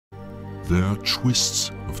They are twists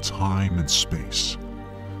of time and space,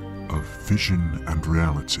 of vision and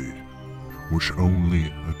reality, which only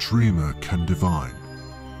a dreamer can divine.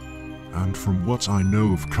 And from what I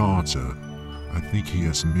know of Carter, I think he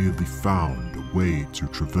has merely found a way to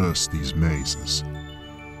traverse these mazes.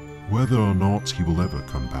 Whether or not he will ever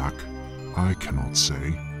come back, I cannot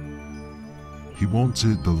say. He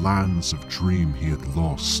wanted the lands of dream he had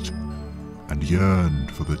lost, and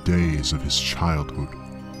yearned for the days of his childhood.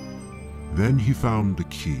 Then he found the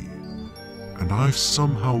key, and I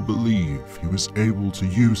somehow believe he was able to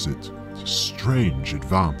use it to strange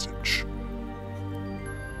advantage.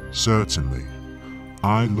 Certainly,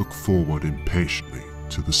 I look forward impatiently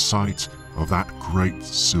to the sight of that great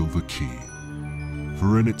silver key,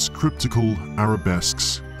 for in its cryptical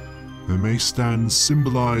arabesques there may stand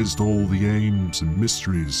symbolized all the aims and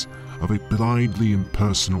mysteries of a blindly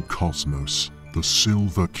impersonal cosmos, the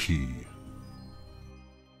Silver Key.